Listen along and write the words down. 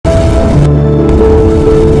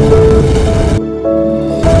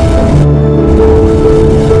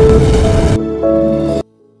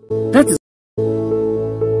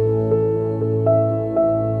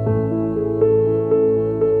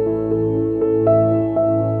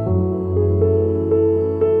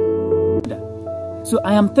So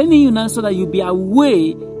I am telling you now so that you be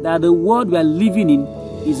aware that the world we are living in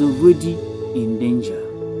is already in danger.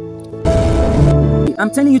 I'm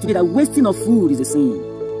telling you today that wasting of food is a sin.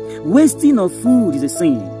 Wasting of food is a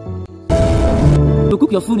sin. To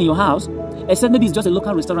cook your food in your house, except maybe it's just a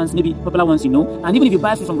local restaurant, maybe popular ones, you know. And even if you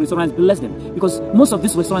buy food from restaurants, bless them. Because most of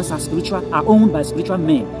these restaurants are owned by spiritual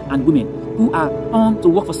men and women who are on to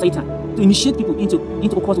work for Satan, to initiate people into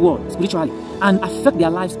occult world spiritually and affect their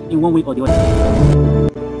lives in one way or the other.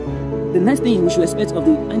 The next thing we should expect of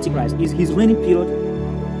the Antichrist is his reigning period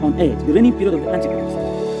on earth. The reigning period of the Antichrist.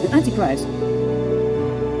 The Antichrist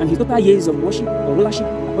and his total years of worship or rulership,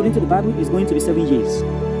 according to the Bible, is going to be 7 years.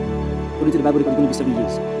 According to the Bible, it's going to be 7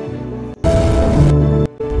 years.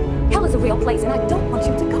 Hell is a real place, and I don't want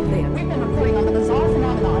you to go there. We've been reporting on the bizarre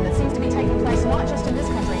phenomenon that seems to be taking place not just in this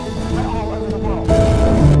country, but all over the world.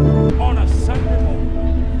 On a Sunday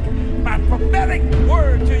morning, my prophetic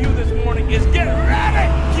word to you this morning is get ready!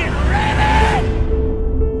 Get ready!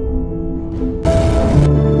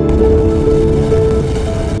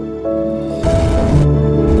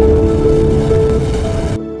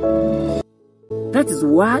 That is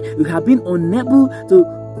why we have been unable to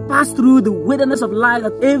pass through the wilderness of life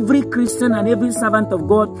that every Christian and every servant of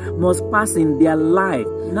God must pass in their life.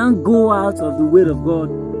 Now go out of the way of God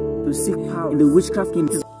to seek power in the witchcraft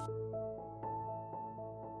kingdom.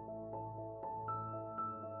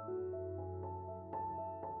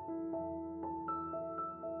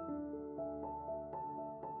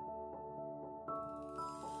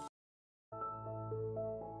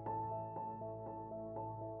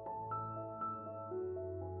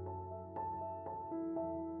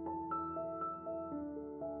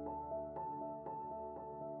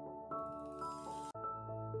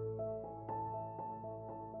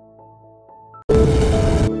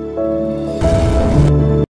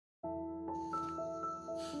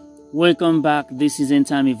 Welcome back. This is End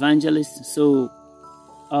Time Evangelist. So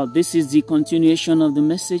this is the continuation of the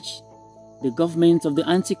message, the government of the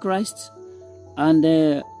Antichrist, and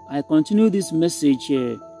I continue this message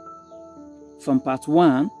from part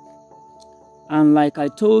 1. And like I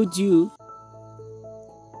told you,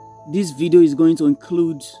 this video is going to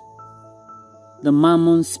include the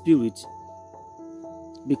Mammon spirit,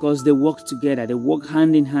 because they work together, they work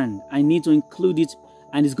hand in hand. I need to include it,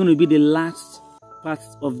 and it's going to be the last part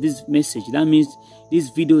of this message. That means this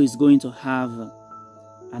video is going to have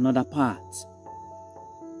another part,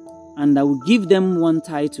 and I will give them one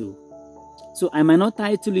title. So I might not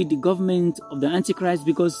title it the government of the Antichrist,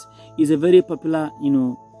 because it's a very popular,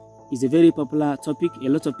 it's a very popular topic. A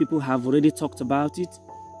lot of people have already talked about it,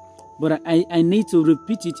 but I need to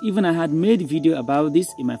repeat it. Even I had made a video about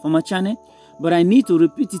this in my former channel, but I need to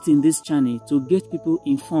repeat it in this channel to get people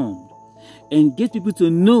informed and get people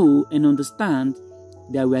to know and understand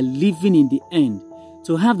that we are living in the end,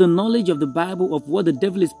 to have the knowledge of the Bible of what the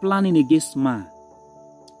devil is planning against man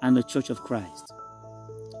and the church of Christ.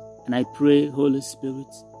 And I pray, Holy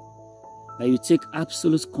Spirit, that you take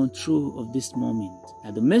absolute control of this moment,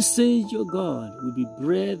 that the message of God will be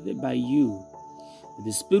breathed by you, that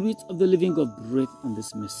the Spirit of the living God breathe on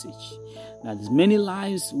this message, that as many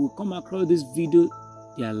lives will come across this video,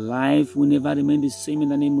 their life will never remain the same, in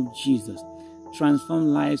the name of Jesus.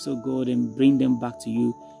 Transform lives, of God, and bring them back to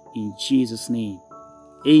you in Jesus' name.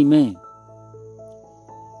 Amen.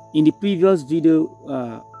 In the previous video,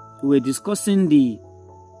 we were discussing the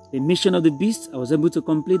mission of the beast. I was able to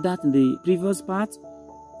complete that in the previous part.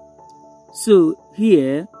 So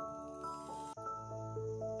here,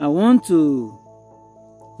 I want to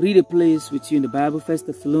read a place with you in the Bible, 1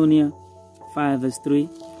 Thessalonians 5 verse 3.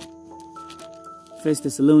 1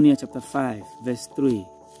 Thessalonians chapter 5 verse 3.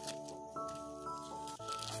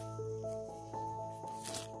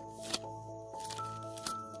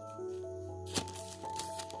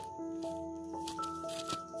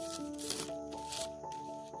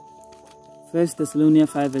 First Thessalonians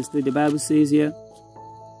 5 verse 3, the Bible says here,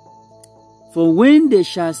 "For when they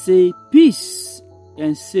shall say peace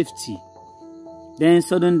and safety, then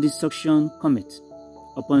sudden destruction cometh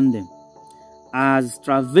upon them, as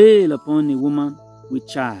travail upon a woman with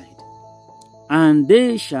child, and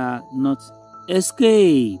they shall not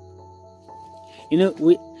escape."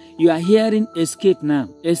 You are hearing escape now,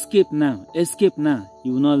 escape now, escape now.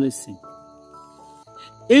 You will not listen.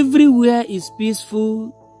 Everywhere is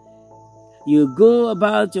peaceful. You go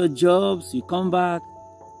about your jobs, you come back.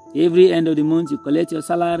 Every end of the month, you collect your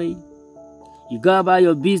salary. You go about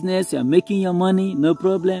your business, you are making your money, no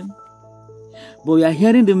problem. But you are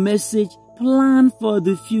hearing the message, plan for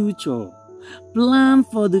the future. Plan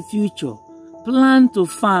for the future. Plan to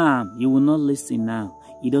farm. You will not listen now.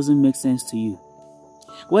 It doesn't make sense to you.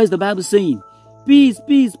 What is the Bible saying? peace,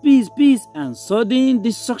 peace, peace, peace, and sudden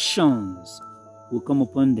destructions will come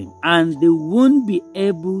upon them, and they won't be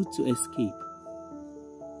able to escape.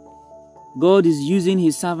 God is using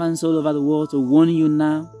his servants all over the world to warn you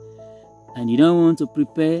now, and you don't want to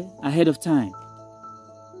prepare ahead of time.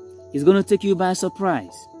 It's going to take you by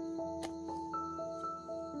surprise.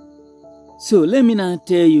 So let me now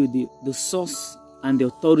tell you the source and the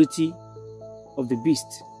authority of the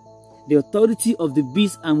beast. The authority of the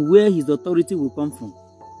beast and where his authority will come from.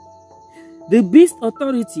 The beast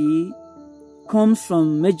authority comes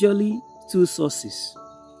from majorly two sources,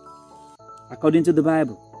 according to the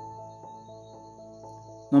Bible.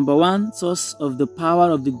 Number one source of the power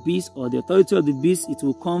of the beast or the authority of the beast, it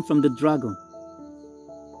will come from the dragon.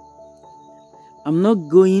 I'm not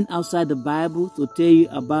going outside the Bible to tell you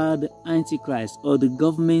about the Antichrist or the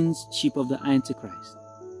governmentship of the Antichrist.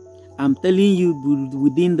 I'm telling you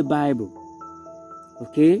within the Bible.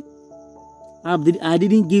 Okay? I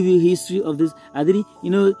didn't give you history of this. I didn't,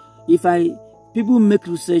 people make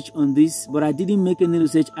research on this, but I didn't make any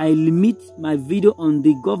research. I limit my video on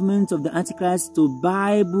the government of the Antichrist to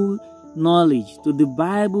Bible knowledge, to the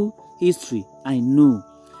Bible history I know.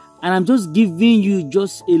 And I'm just giving you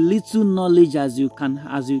just a little knowledge as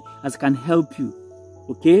can help you.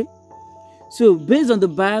 Okay? So based on the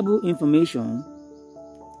Bible information,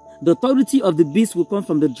 the authority of the beast will come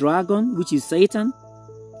from the dragon, which is Satan,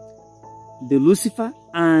 the Lucifer,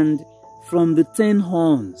 and from the 10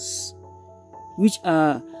 horns, which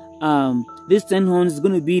are these 10 horns is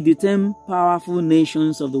going to be the 10 powerful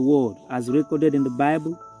nations of the world, as recorded in the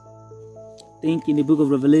Bible. Think in the book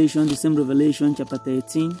of Revelation, the same Revelation chapter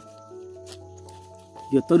 13.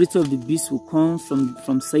 The authority of the beast will come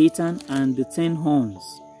from Satan and the 10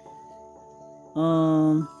 horns.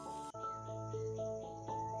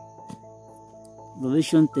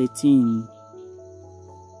 Revelation 13.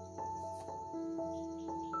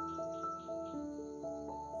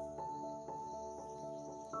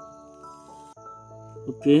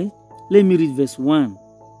 Okay, let me read verse 1.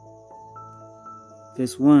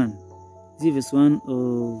 Verse 1. Is it verse 1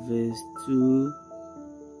 or verse 2?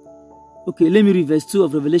 Okay, let me read verse 2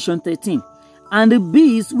 of Revelation 13. And the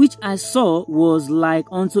beast which I saw was like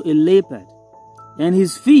unto a leopard, and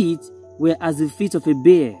his feet were as the feet of a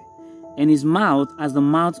bear, and his mouth as the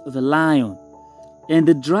mouth of a lion. And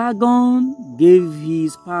the dragon gave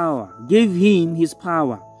him his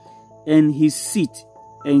power, and his seat,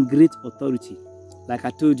 and great authority. Like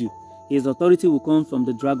I told you, his authority will come from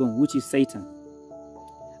the dragon, which is Satan.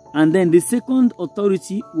 And then the second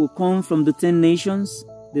authority will come from the 10 nations,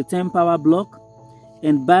 the 10 power block.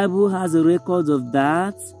 And Bible has a record of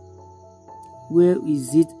that. Where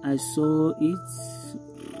is it? I saw it.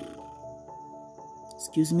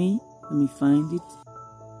 Excuse me. Let me find it.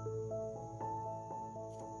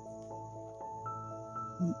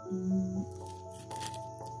 I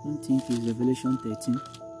don't think it's Revelation 13.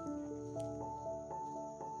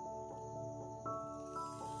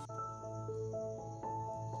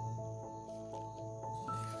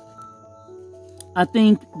 I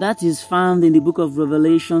think that is found in the book of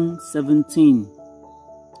Revelation 17.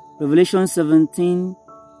 Revelation 17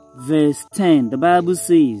 verse 10. The Bible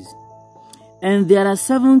says, and there are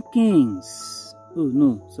 7 kings. Oh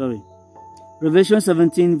no, sorry. Revelation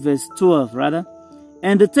 17 verse 12 rather.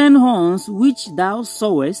 And the 10 horns which thou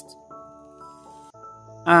sawest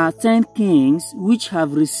are 10 kings which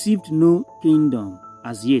have received no kingdom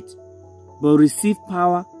as yet, but receive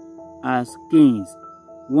power as kings.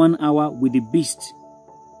 1 hour with the beast.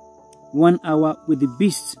 1 hour with the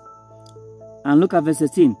beast. And look at verse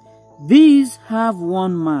 13. These have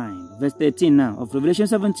one mind. Verse 13 now of Revelation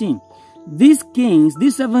 17. These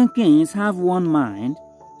 7 kings have one mind,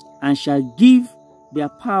 and shall give their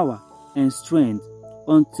power and strength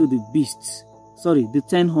unto the beasts. Sorry, the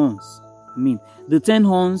 10 horns. The 10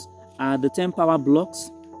 horns are the 10 power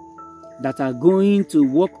blocks that are going to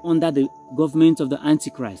work under the government of the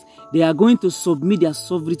Antichrist. They are going to submit their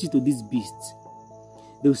sovereignty to these beasts.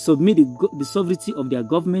 They will submit the sovereignty of their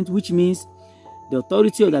government, which means the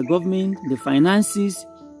authority of their government, the finances,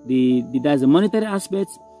 there's a monetary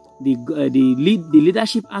aspect, the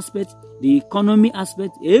leadership aspect, the economy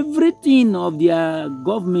aspect, everything of their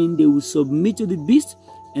government, they will submit to the beast,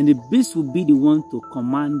 and the beast will be the one to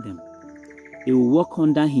command them. They will work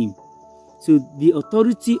under him. So the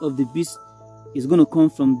authority of the beast is going to come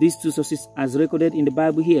from these two sources as recorded in the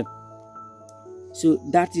Bible here. So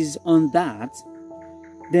that is on that.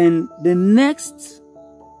 Then the next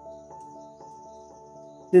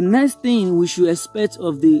thing we should expect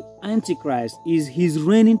of the Antichrist is his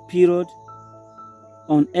reigning period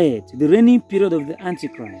on earth. The reigning period of the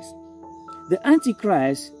Antichrist. The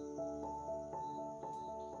Antichrist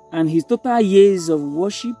And his total years of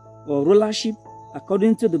worship or rulership,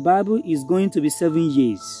 according to the Bible, is going to be 7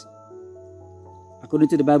 years. According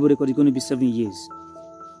to the Bible record, it's going to be 7 years.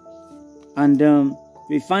 And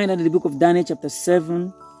we find that in the book of Daniel chapter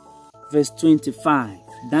 7, verse 25.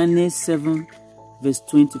 Daniel 7, verse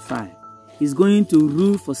 25. He's going to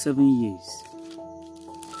rule for 7 years.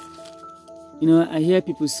 You know, I hear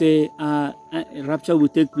people say, rapture will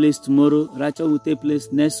take place tomorrow, rapture will take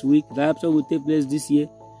place next week, rapture will take place this year.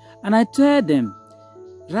 And I tell them,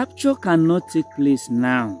 rapture cannot take place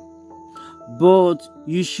now. But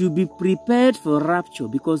you should be prepared for rapture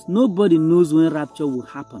because nobody knows when rapture will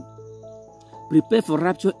happen. Prepare for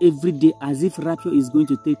rapture every day as if rapture is going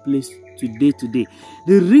to take place today.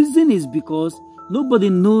 The reason is because nobody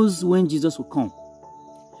knows when Jesus will come.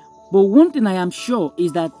 But one thing I am sure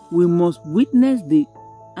is that we must witness the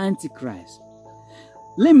Antichrist.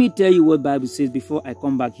 Let me tell you what the Bible says before I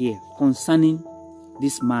come back here concerning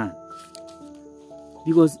this man.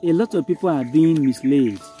 Because a lot of people are being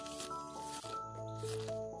misled.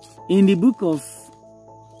 In the book of,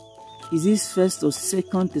 is this 1st or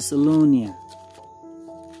 2nd Thessalonians?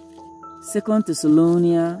 2nd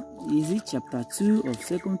Thessalonians, is it chapter 2 of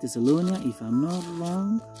 2nd Thessalonians, if I'm not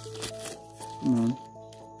wrong? Come on.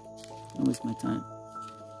 Don't waste my time.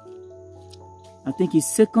 I think it's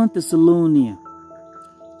 2nd Thessalonians,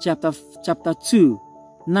 chapter 2.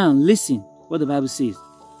 Now listen what the Bible says.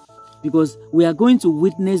 Because we are going to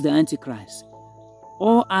witness the Antichrist.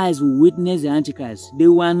 All eyes will witness the Antichrist. They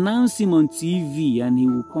will announce him on TV and he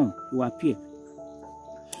will come, he will appear.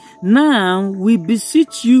 Now we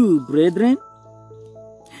beseech you, brethren,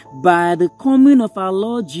 by the coming of our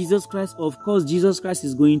Lord Jesus Christ. Of course, Jesus Christ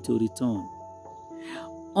is going to return.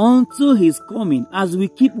 Until his coming, as we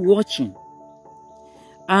keep watching,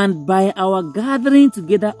 and by our gathering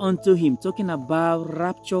together unto him, talking about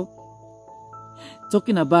rapture,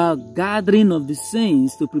 talking about gathering of the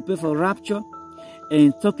saints to prepare for rapture,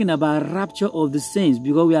 and talking about rapture of the saints,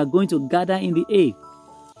 because we are going to gather in the air.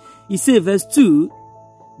 He says, verse 2,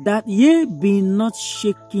 that ye be not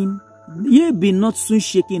soon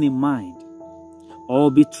shaken in mind, or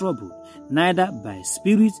be troubled, neither by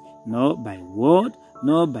spirit, nor by word,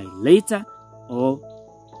 nor by letter, or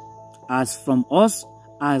as from us,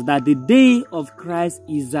 as that the day of Christ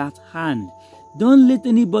is at hand. Don't let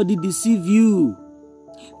anybody deceive you.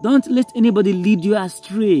 Don't let anybody lead you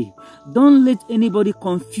astray. Don't let anybody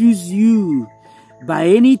confuse you by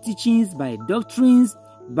any teachings, by doctrines,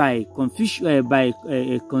 by conviction.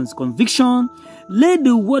 Let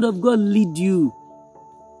the word of God lead you,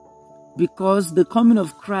 because the coming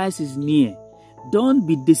of Christ is near. Don't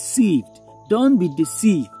be deceived. Don't be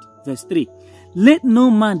deceived. Verse 3. Let no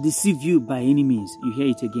man deceive you by any means. You hear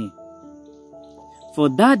it again. For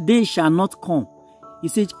that day shall not come. He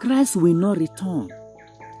said, Christ will not return.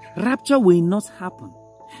 Rapture will not happen.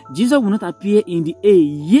 Jesus will not appear in the air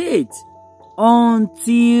yet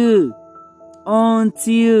until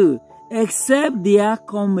except there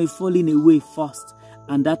come a falling away first,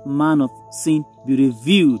 and that man of sin be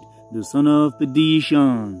revealed, the son of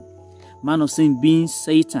perdition. Man of sin being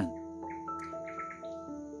Satan,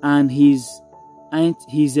 and his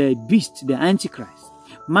beast, the Antichrist.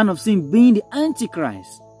 Man of sin being the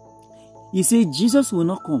Antichrist. He said Jesus will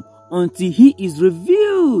not come until he is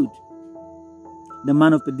revealed, the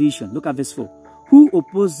man of perdition. Look at verse 4. Who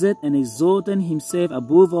opposeth and exalteth himself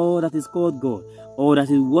above all that is called God, or that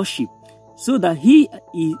is worshipped, so that he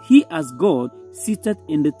as God seated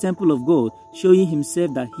in the temple of God, showing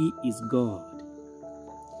himself that he is God.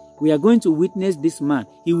 We are going to witness this man.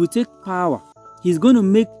 He will take power. He's going to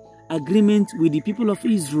make agreement with the people of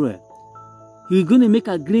Israel. He's going to make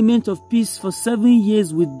agreement of peace for 7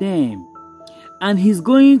 years with them. And he's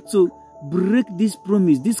going to break this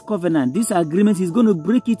promise, this covenant, this agreement. He's going to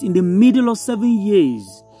break it in the middle of 7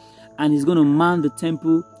 years. And he's going to man the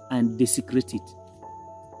temple and desecrate it.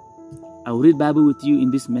 I will read Bible with you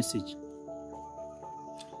in this message.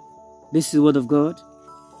 This is the word of God.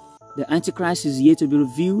 The Antichrist is yet to be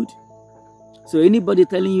revealed. So anybody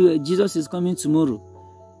telling you Jesus is coming tomorrow,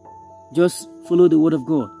 just follow the word of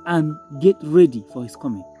God and get ready for his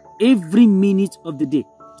coming. Every minute of the day.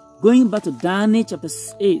 Going back to Daniel chapter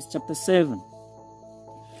 7.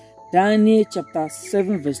 Daniel chapter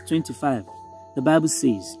 7 verse 25. The Bible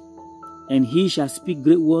says, and he shall speak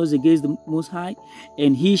great words against the Most High,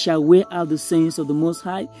 and he shall wear out the saints of the Most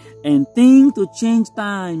High, and think to change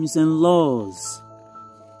times and laws.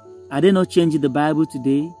 Are they not changing the Bible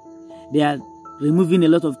today? They are removing a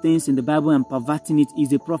lot of things in the Bible and perverting it.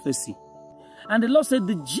 Is a prophecy. And the Lord said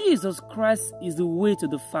that Jesus Christ is the way to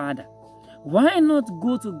the Father. Why not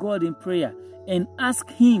go to God in prayer and ask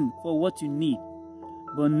him for what you need?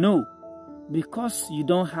 But no, because you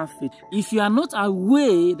don't have faith. If you are not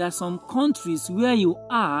aware that some countries where you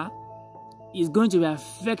are is going to be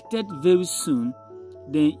affected very soon,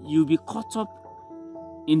 then you'll be caught up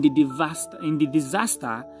in the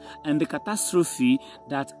disaster and the catastrophe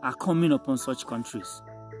that are coming upon such countries.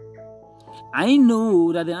 I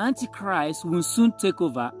know that the Antichrist will soon take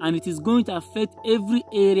over, and it is going to affect every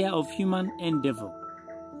area of human endeavor.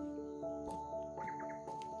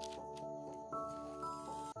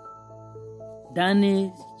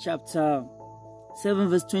 Daniel chapter 7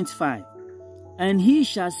 verse 25. And he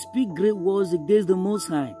shall speak great words against the Most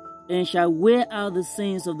High, and shall wear out the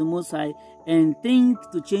saints of the Most High, and think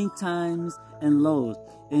to change times and laws,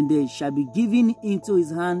 and they shall be given into his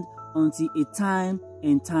hand until a time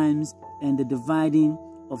and times and the dividing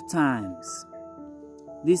of times.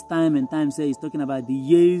 This time and times here is talking about the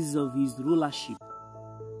years of his rulership.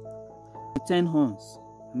 The 10 horns.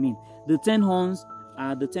 The 10 horns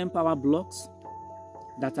are the 10 power blocks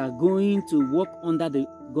that are going to work under the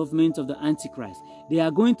government of the Antichrist. They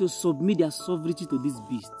are going to submit their sovereignty to this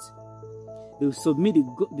beast. They will submit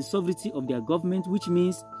the sovereignty of their government, which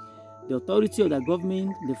means the authority of their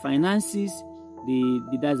government, the finances,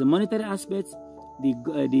 there's the monetary aspect, the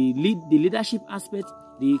leadership aspect,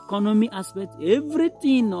 the economy aspect,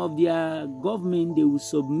 everything of their government, they will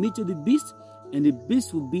submit to the beast, and the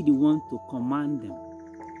beast will be the one to command them.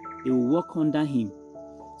 They will work under him.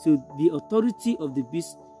 So the authority of the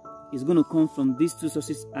beast is going to come from these two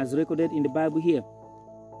sources as recorded in the Bible here.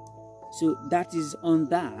 So that is on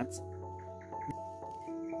that.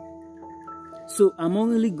 So I'm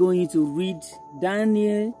only going to read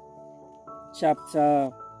Daniel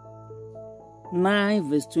chapter 9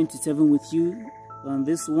 verse 27 with you on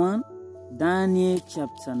this one. Daniel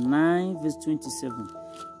chapter 9 verse 27.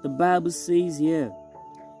 The Bible says here,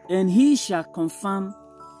 and he shall confirm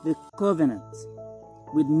the covenant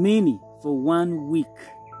with many for 1 week.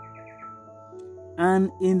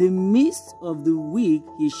 And in the midst of the week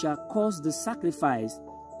he shall cause the sacrifice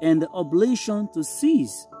and the oblation to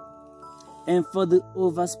cease. And for the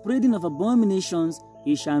overspreading of abominations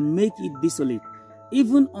he shall make it desolate,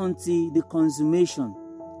 even until the consummation,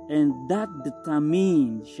 and that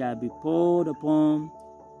determined shall be poured upon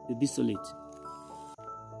the desolate.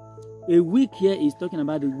 A week here is talking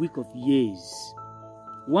about the week of years.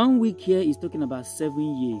 1 week here is talking about 7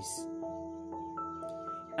 years.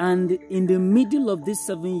 And in the middle of these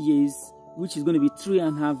 7 years, which is going to be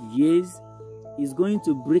 3.5 years, is going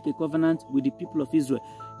to break a covenant with the people of Israel.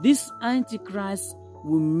 This Antichrist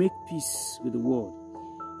will make peace with the world.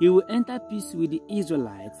 He will enter peace with the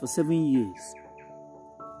Israelites for 7 years.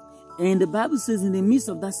 And the Bible says in the midst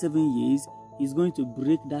of that 7 years, he's going to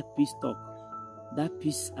break that peace talk, that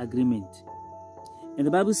peace agreement. And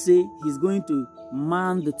the Bible says he's going to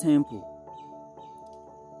man the temple.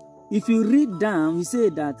 If you read down, he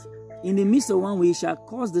said that in the midst of 1 week, he shall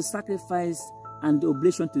cause the sacrifice and the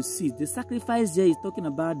oblation to cease. The sacrifice here is talking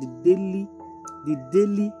about the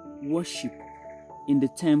daily worship in the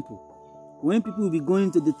temple. When people will be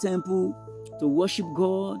going to the temple to worship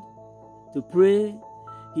God, to pray,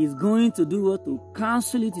 he's going to do what? To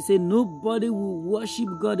cancel it. He said, nobody will worship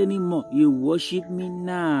God anymore. You worship me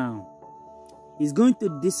now. He's going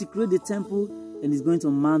to desecrate the temple, and he's going to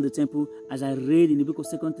man the temple, as I read in the book of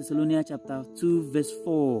 2 Thessalonians chapter 2 verse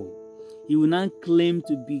 4. He will not claim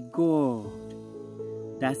to be God.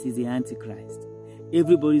 That is the Antichrist.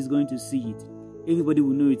 Everybody is going to see it. Everybody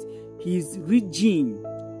will know it. His regime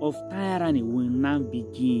of tyranny will now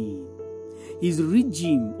begin. His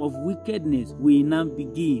regime of wickedness will now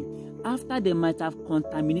begin. After they might have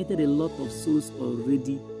contaminated a lot of souls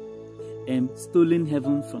already and stolen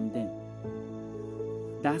heaven from them.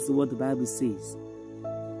 That's what the Bible says.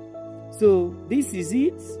 So this is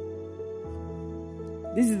it.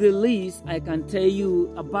 This is the least I can tell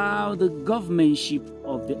you about the governmentship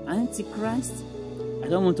of the Antichrist. I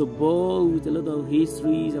don't want to bore with a lot of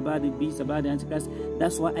histories about the beast, about the Antichrist.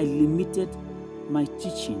 That's why I limited my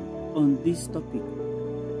teaching on this topic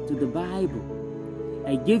to the Bible.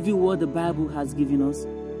 I gave you what the Bible has given us,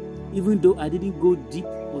 even though I didn't go deep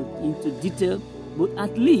or into detail, but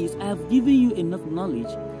at least I have given you enough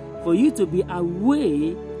knowledge for you to be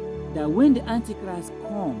aware that when the Antichrist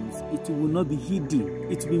comes, it will not be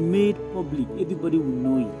hidden. It will be made public. Everybody will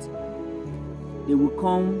know it. They will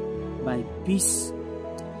come by peace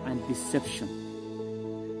and deception.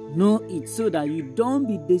 Know it so that you don't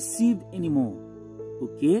be deceived anymore.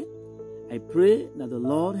 Okay? I pray that the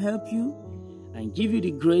Lord help you and give you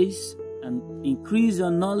the grace and increase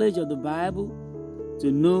your knowledge of the Bible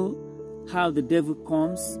to know how the devil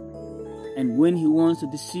comes and when he wants to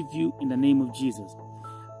deceive you in the name of Jesus.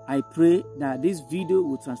 I pray that this video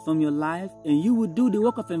will transform your life and you will do the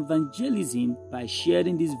work of evangelism by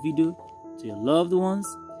sharing this video to your loved ones,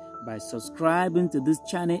 by subscribing to this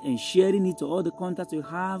channel and sharing it to all the contacts you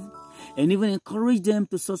have, and even encourage them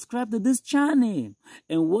to subscribe to this channel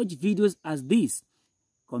and watch videos as this,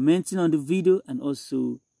 commenting on the video and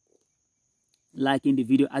also liking the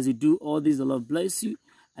video. As you do all this, the Lord bless you.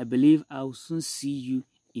 I believe I will soon see you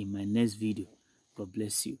in my next video. God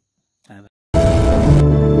bless you. Bye-bye.